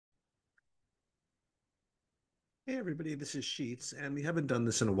Hey everybody, this is Sheets, and we haven't done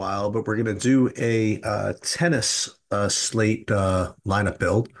this in a while, but we're going to do a tennis slate lineup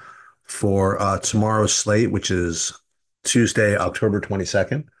build for tomorrow's slate, which is Tuesday, October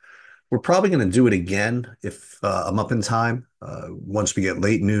 22nd. We're probably going to do it again if I'm up in time, once we get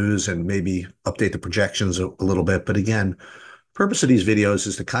late news and maybe update the projections a little bit. But again, purpose of these videos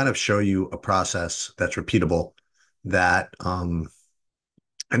is to kind of show you a process that's repeatable and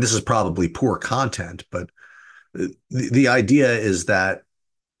this is probably poor content, but the idea is that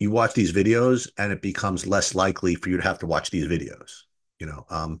you watch these videos and it becomes less likely for you to have to watch these videos.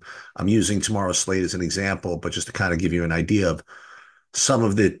 I'm using tomorrow's slate as an example, but just to kind of give you an idea of some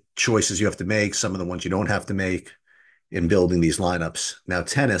of the choices you have to make, some of the ones you don't have to make in building these lineups. Now,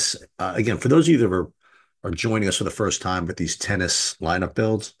 tennis, again, for those of you that are joining us for the first time with these tennis lineup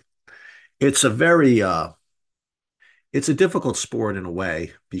builds, it's a very it's a difficult sport in a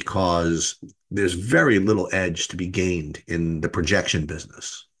way because there's very little edge to be gained in the projection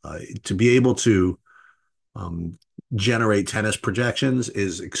business. To be able to um, generate tennis projections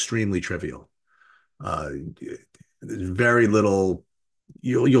is extremely trivial. There's very little.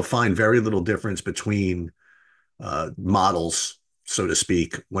 You'll find very little difference between models, so to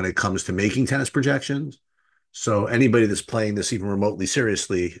speak, when it comes to making tennis projections. So anybody that's playing this even remotely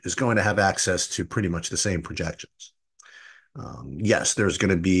seriously is going to have access to pretty much the same projections. Yes, there's going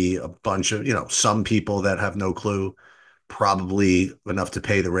to be a bunch of, some people that have no clue, probably enough to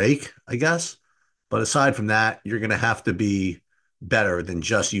pay the rake, I guess. But aside from that, you're going to have to be better than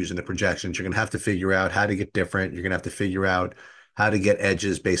just using the projections. You're going to have to figure out how to get different. You're going to have to figure out how to get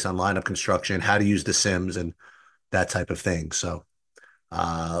edges based on lineup construction, how to use the sims and that type of thing. So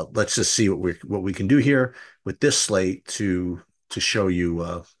let's just see what we can do here with this slate to show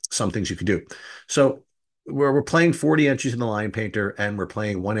you some things you can do. So we're playing 40 entries in the line painter, and we're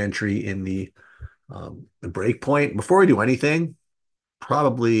playing one entry in the break point. Before we do anything,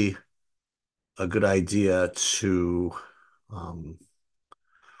 probably a good idea to um,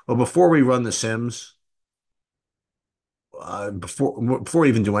 well, before we run the Sims, before we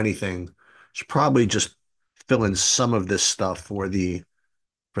even do anything, should probably just fill in some of this stuff for the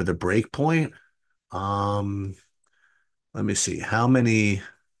break point. Um, Let me see how many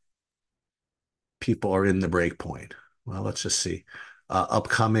people are in the break point. Well, let's just see.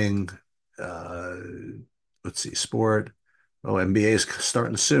 Upcoming, uh, let's see, sport. Oh, NBA is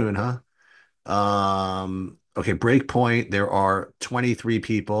starting soon, huh? Okay, break point. There are 23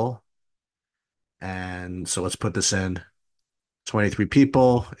 people. And so let's put this in 23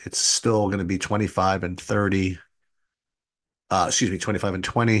 people. It's still going to be 25 and 30. Excuse me, 25 and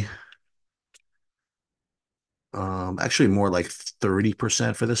 20. Actually more like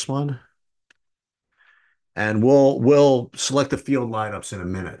 30% for this one. And we'll select the field lineups in a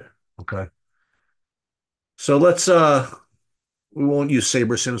minute. Okay. So we won't use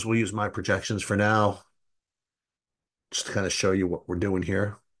Saber Sims, we'll use my projections for now, just to kind of show you what we're doing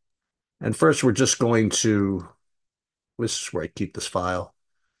here. And first we're just going to this is where I keep this file.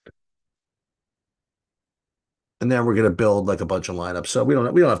 And then we're going to build like a bunch of lineups. So we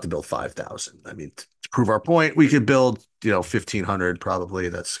don't have to build 5,000. I mean, to prove our point, we could build, 1,500 probably.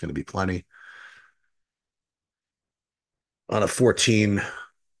 That's going to be plenty on a 14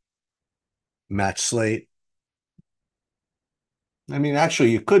 match slate. I mean,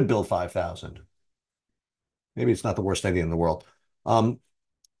 actually, you could build 5,000. Maybe it's not the worst idea in the world. Um,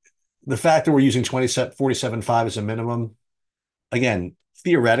 the fact that we're using 47.5 as a minimum, again,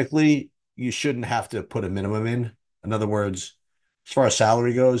 theoretically, you shouldn't have to put a minimum in. In other words, as far as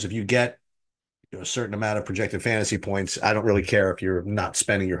salary goes, if you get a certain amount of projected fantasy points, I don't really care if you're not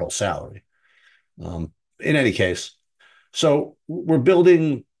spending your whole salary. In any case, so we're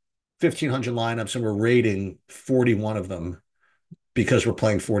building 1,500 lineups and we're rating 41 of them because we're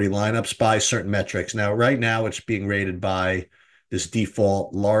playing 40 lineups by certain metrics. Now, right now, it's being rated by this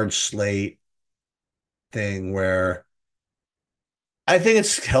default large slate thing where I think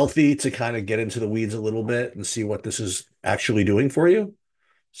it's healthy to kind of get into the weeds a little bit and see what this is actually doing for you.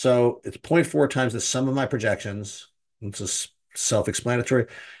 So it's zero point 0.4 times the sum of my projections. It's just self-explanatory.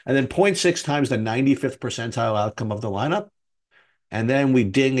 And then zero point 0.6 times the 95th percentile outcome of the lineup. And then we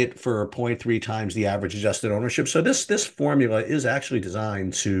ding it for zero point 0.3 times the average adjusted ownership. So this formula is actually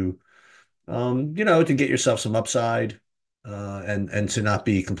designed to get yourself some upside and to not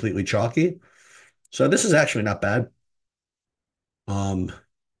be completely chalky. So this is actually not bad. Um,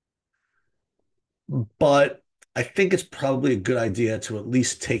 but I think it's probably a good idea to at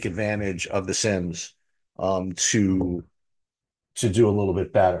least take advantage of the Sims to do a little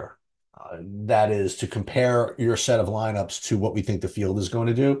bit better. that is to compare your set of lineups to what we think the field is going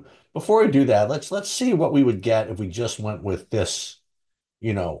to do. Before we do that, let's see what we would get if we just went with this,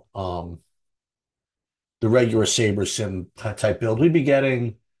 you know, the regular Saber Sim type build. We'd be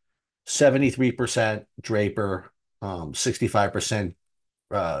getting 73% Draper, 65%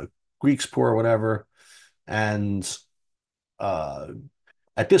 Greeks pour, whatever. And uh,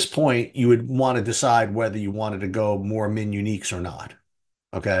 at this point, you would want to decide whether you wanted to go more min uniques or not.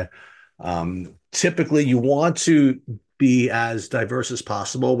 Okay. Typically, you want to be as diverse as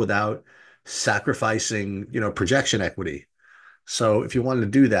possible without sacrificing, projection equity. So if you wanted to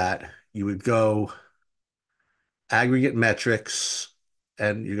do that, you would go aggregate metrics,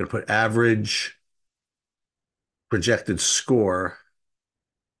 and you're going to put average projected score,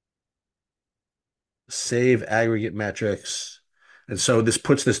 save aggregate metrics. And so this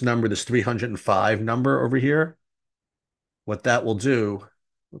puts this number, this 305 number over here. What that will do,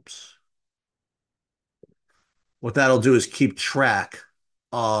 oops, what that'll do is keep track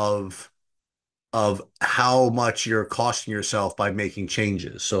of how much you're costing yourself by making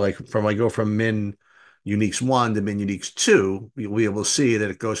changes. So like I go from min uniques 1 to min uniques 2, you'll be able to see that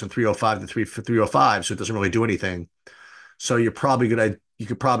it goes from 305 to 305, so it doesn't really do anything. So you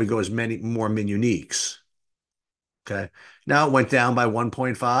could probably go as many more min uniques. Okay. Now it went down by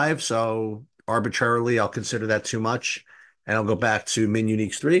 1.5, so arbitrarily I'll consider that too much, and I'll go back to min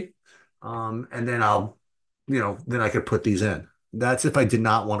uniques 3. And then then I could put these in. That's if I did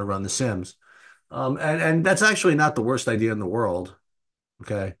not want to run the Sims. And that's actually not the worst idea in the world.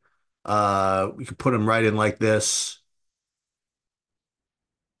 Okay. We could put them right in like this,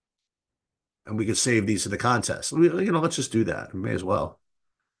 and we could save these to the contest. Let's just do that. We may as well,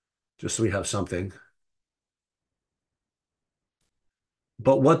 just so we have something.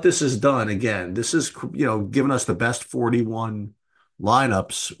 But what this has done, again, this is, given us the best 41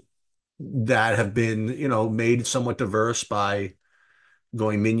 lineups that have been, made somewhat diverse by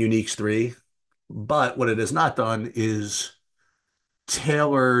going min uniques 3. But what it has not done is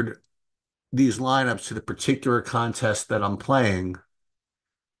tailored these lineups to the particular contest that I'm playing,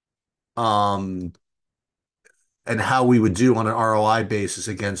 um, and how we would do on an ROI basis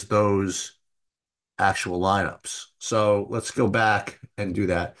against those actual lineups. So let's go back and do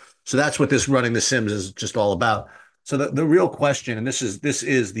that. So that's what this running the Sims is just all about. So the real question, and this is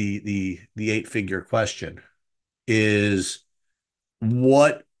the 8-figure question, is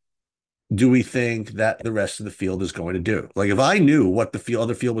what do we think that the rest of the field is going to do? Like if I knew what the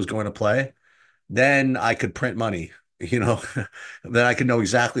other field was going to play, then I could print money, then I could know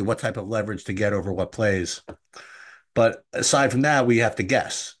exactly what type of leverage to get over what plays. But aside from that, we have to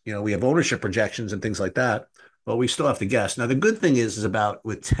guess. We have ownership projections and things like that, but we still have to guess. Now, the good thing is about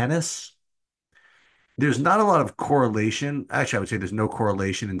with tennis, there's not a lot of correlation. Actually, I would say there's no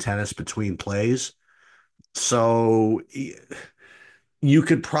correlation in tennis between plays. So you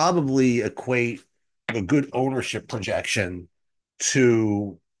could probably equate a good ownership projection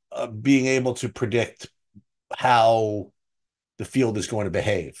to being able to predict how the field is going to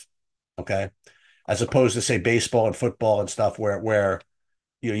behave. Okay. As opposed to say baseball and football and stuff where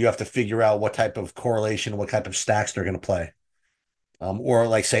you have to figure out what type of correlation, what type of stacks they're going to play. Or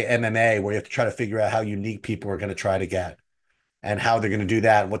like say MMA, where you have to try to figure out how unique people are going to try to get and how they're going to do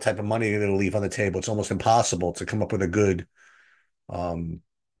that and what type of money they're going to leave on the table. It's almost impossible to come up with a good um,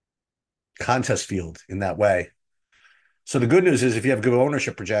 contest field in that way. So the good news is if you have good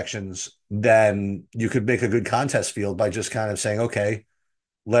ownership projections, then you could make a good contest field by just kind of saying, okay,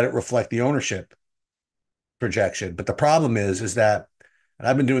 let it reflect the ownership projection. But the problem is that, and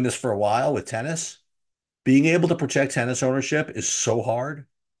I've been doing this for a while with tennis, being able to project tennis ownership is so hard.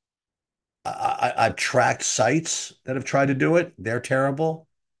 I've tracked sites that have tried to do it. They're terrible.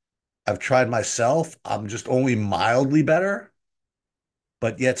 I've tried myself. I'm just only mildly better,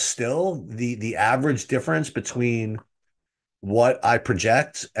 but yet still the average difference between what I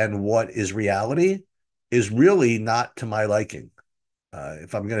project and what is reality is really not to my liking.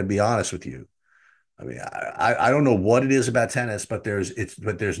 If I'm going to be honest with you, I mean, I don't know what it is about tennis, but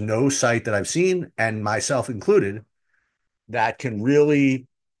there's no site that I've seen, and myself included, that can really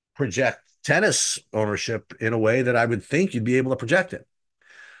project tennis ownership in a way that I would think you'd be able to project it.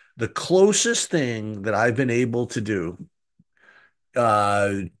 The closest thing that I've been able to do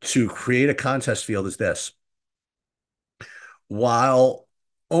to create a contest field is this. While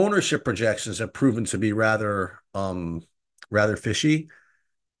ownership projections have proven to be rather fishy,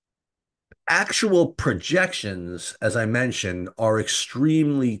 actual projections, as I mentioned, are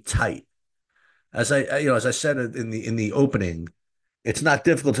extremely tight. As I said in the opening, it's not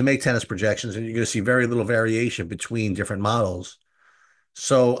difficult to make tennis projections, and you're going to see very little variation between different models.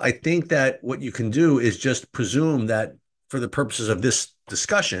 So I think that what you can do is just presume that for the purposes of this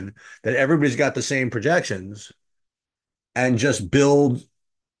discussion, that everybody's got the same projections and just build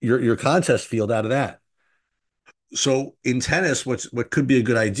your contest field out of that. So in tennis, what could be a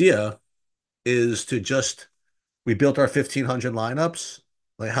good idea is to just we built our 1500 lineups.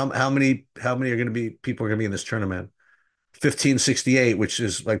 Like how many are going to be people are going to be in this tournament? 1568, which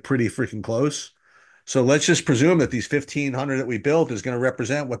is like pretty freaking close. So let's just presume that these 1500 that we built is going to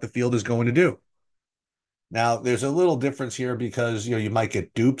represent what the field is going to do. Now, there's a little difference here because you might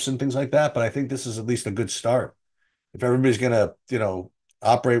get dupes and things like that, but I think this is at least a good start. If everybody's going to,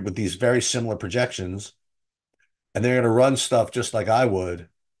 operate with these very similar projections and they're going to run stuff just like I would,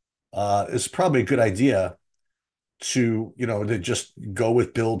 it's probably a good idea to just go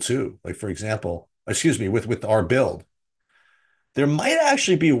with build two. Like for example, excuse me, with our build. There might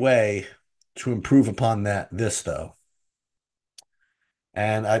actually be a way to improve upon this though.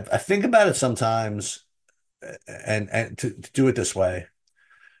 And I think about it sometimes and to do it this way.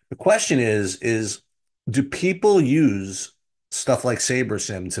 The question is do people use stuff like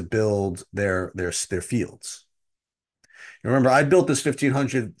SaberSim to build their fields? Remember, I built this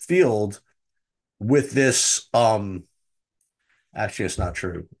 1500 field with this actually it's not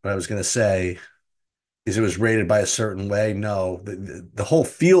true. What I was going to say is it was rated by a certain way. No, the whole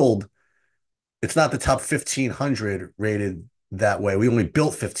field, it's not the top 1500 rated that way. We only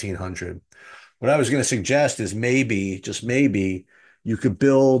built 1500. What I was going to suggest is maybe, just maybe, you could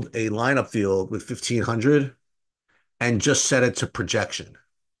build a lineup field with 1500 and just set it to projection.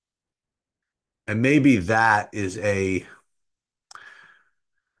 And maybe I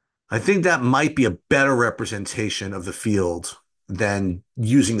think that might be a better representation of the field than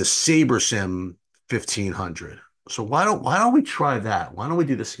using the SaberSim 1500. So why don't we try that? Why don't we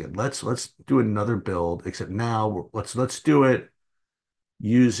do this again? Let's do another build, except now let's do it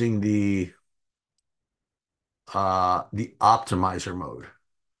using the optimizer mode.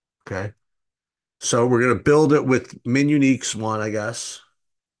 Okay. So we're gonna build it with min uniques one, I guess.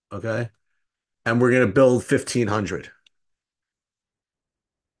 Okay. And we're gonna build 1500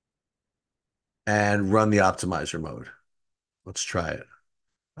 and run the optimizer mode. Let's try it.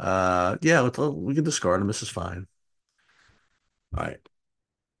 Yeah, we can discard them. This is fine. All right.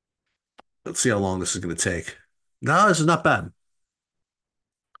 Let's see how long this is gonna take. No, this is not bad.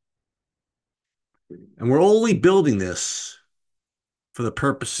 And we're only building this for the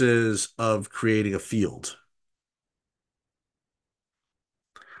purposes of creating a field.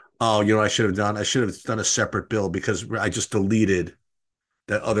 Oh, I should have done? I should have done a separate build because I just deleted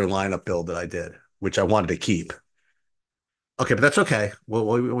that other lineup build that I did, which I wanted to keep. Okay, but that's okay. Well,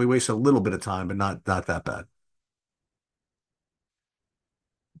 we wasted a little bit of time, but not that bad.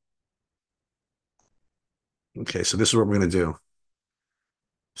 Okay, so this is what we're gonna do.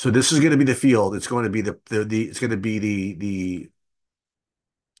 So this is going to be the field. It's going to be the it's going to be the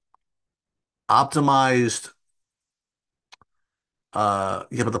optimized. Yeah,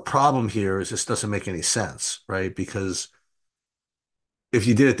 but the problem here is this doesn't make any sense, right? Because if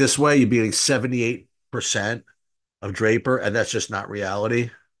you did it this way, you'd be getting 78% of Draper, and that's just not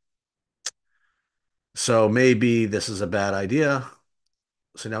reality. So maybe this is a bad idea.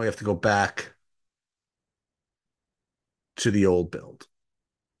 So now we have to go back to the old build,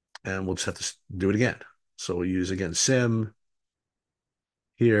 and we'll just have to do it again. So we'll use again sim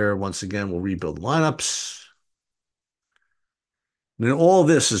here. Once again, we'll rebuild lineups. And all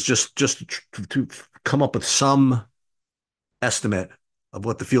this is just to come up with some estimate of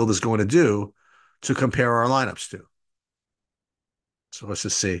what the field is going to do to compare our lineups to. So let's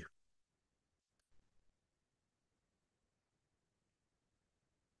just see.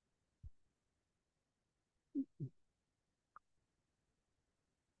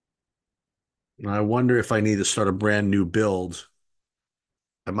 I wonder if I need to start a brand new build.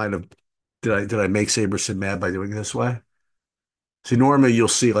 I might have did I make Saberson mad by doing it this way? See, normally you'll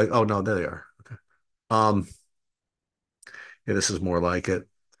see like, oh no, there they are. Okay. Um, yeah, this is more like it.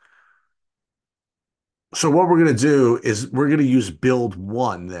 So what we're gonna do is we're gonna use build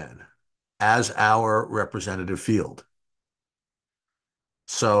one then as our representative field.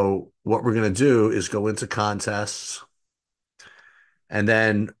 So what we're going to do is go into contests. And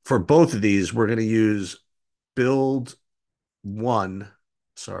then for both of these, we're going to use build one,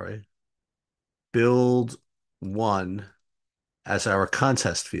 sorry, build one as our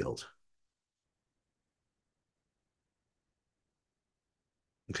contest field.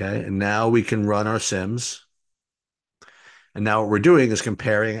 Okay. And now we can run our sims. And now what we're doing is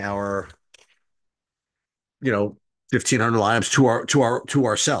comparing our, you know, 1500 lineups to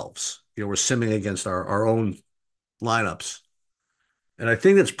ourselves. We're simming against our own lineups And I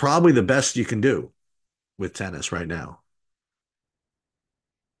think that's probably the best you can do with tennis right now.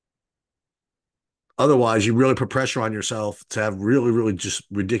 Otherwise, you really put pressure on yourself to have really, really just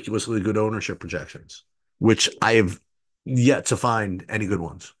ridiculously good ownership projections, which I have yet to find any good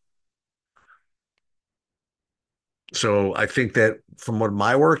ones. So I think that from what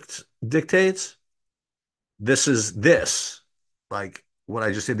my work dictates, this, like what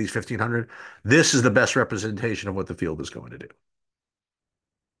I just did, these 1500, this is the best representation of what the field is going to do.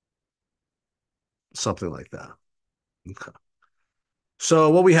 Something like that. Okay. So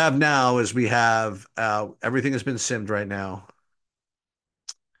what we have now is we have everything has been simmed right now,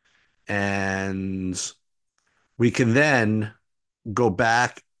 and we can then go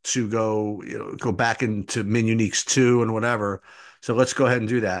back into min uniques two and whatever. So let's go ahead and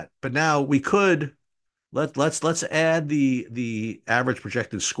do that. But now we could let's add the average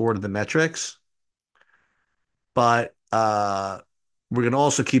projected score to the metrics, but we're gonna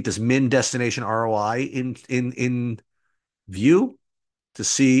also keep this min destination ROI in view to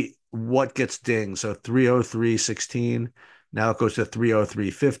see what gets dinged. So 303.16. Now it goes to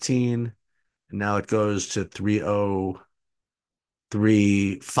 303.15. And now it goes to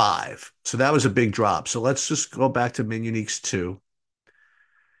 303.5. So that was a big drop. So let's just go back to min uniques two.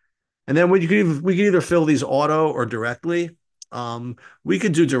 And then we could either fill these auto or directly. We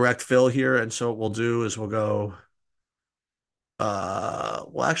could do direct fill here. And so what we'll do is we'll go,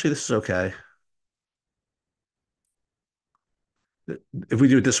 well, actually, this is okay. If we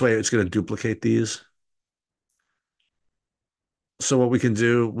do it this way, it's going to duplicate these. So what we can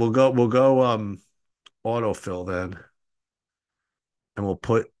do, we'll go autofill then, and we'll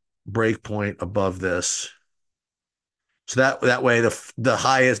put breakpoint above this. So that way the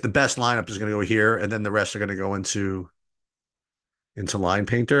highest, the best lineup is going to go here, and then the rest are going to go into line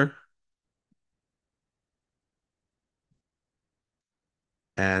painter,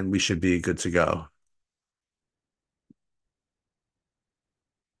 and we should be good to go.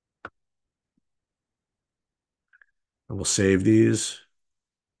 And we'll save these,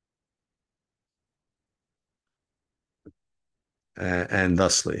 and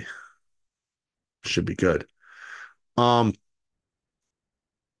thusly should be good. Um,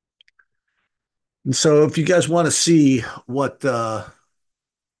 and so if you guys want to see what this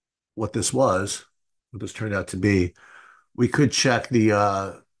was, what this turned out to be, we could check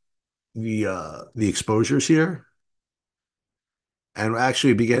the exposures here, and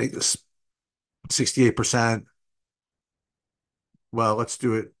actually be getting this 68%. Well, let's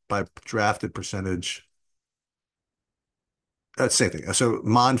do it by drafted percentage. That's the same thing. So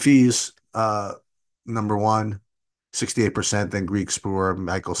Monfils, number one, 68%, then Greek Spore,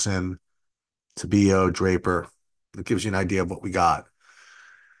 Michelson, Tabio, Draper. It gives you an idea of what we got.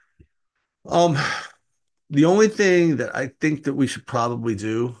 Um, the only thing that I think that we should probably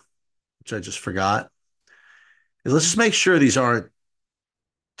do, which I just forgot, is let's just make sure these aren't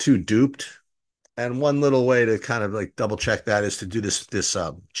too duped. And one little way to kind of like double check that is to do this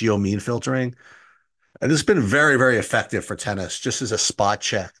geo mean filtering. And this has been very, very effective for tennis, just as a spot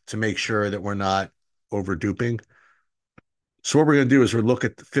check to make sure that we're not over duping. So what we're going to do is we're look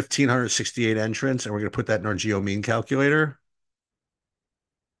at the 1,568 entrants, and we're going to put that in our geo mean calculator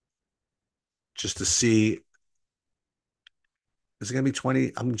just to see. Is it going to be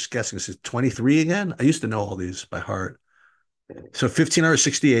 20? I'm just guessing. This is 23 again. I used to know all these by heart. So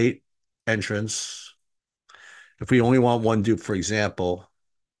 1,568 entrants. If we only want one dupe, for example,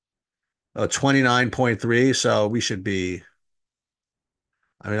 29.3. So we should be,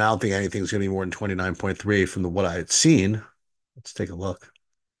 I mean, I don't think anything's going to be more than 29.3 from what I had seen. Let's take a look.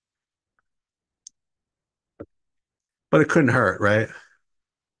 But it couldn't hurt, right?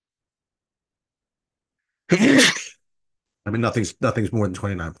 I mean, nothing's more than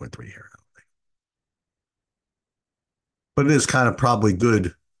 29.3 here. But it is kind of probably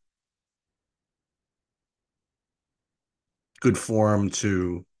good form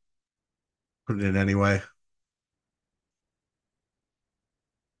to put it in anyway.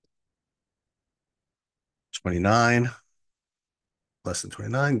 29, less than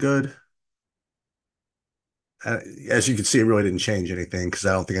 29, good. As you can see, it really didn't change anything because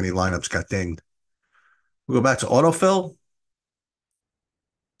I don't think any lineups got dinged. We'll go back to autofill.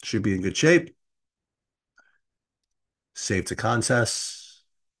 Should be in good shape. Save to contests.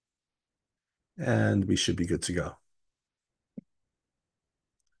 And we should be good to go.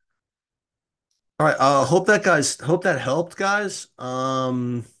 All right. Hope that helped, guys.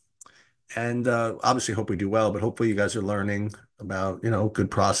 And obviously hope we do well, but hopefully you guys are learning about, good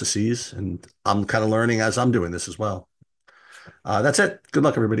processes. And I'm kind of learning as I'm doing this as well. That's it. Good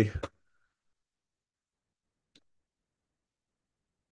luck, everybody.